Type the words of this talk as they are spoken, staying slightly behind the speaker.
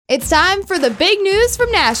It's time for the big news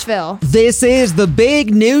from Nashville. This is the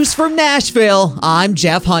big news from Nashville. I'm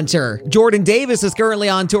Jeff Hunter. Jordan Davis is currently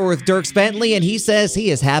on tour with Dierks Bentley, and he says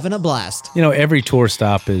he is having a blast. You know, every tour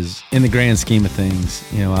stop is, in the grand scheme of things,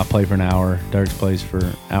 you know, I play for an hour, Dierks plays for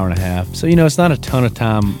an hour and a half. So, you know, it's not a ton of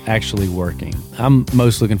time actually working. I'm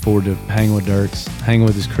most looking forward to hanging with Dierks, hanging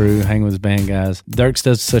with his crew, hanging with his band guys. Dierks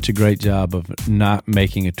does such a great job of not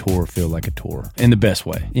making a tour feel like a tour in the best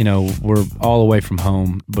way. You know, we're all away from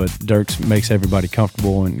home, but Dierks makes everybody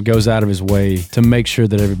comfortable and goes out of his way to make sure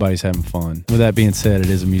that everybody's having fun. With that being said, it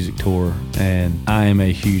is a music tour, and I am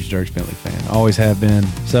a huge Dierks Bentley fan. Always have been.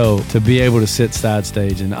 So to be able to sit side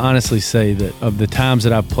stage and honestly say that of the times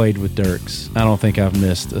that I've played with Dierks, I don't think I've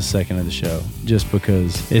missed a second of the show, just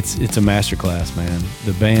because it's a masterclass, man.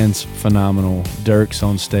 The band's phenomenal. Dierks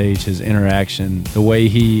on stage, his interaction, the way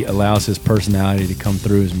he allows his personality to come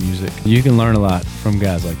through his music. You can learn a lot from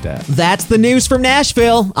guys like that. That's the news from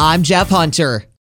Nashville. I'm Jeff Hunter.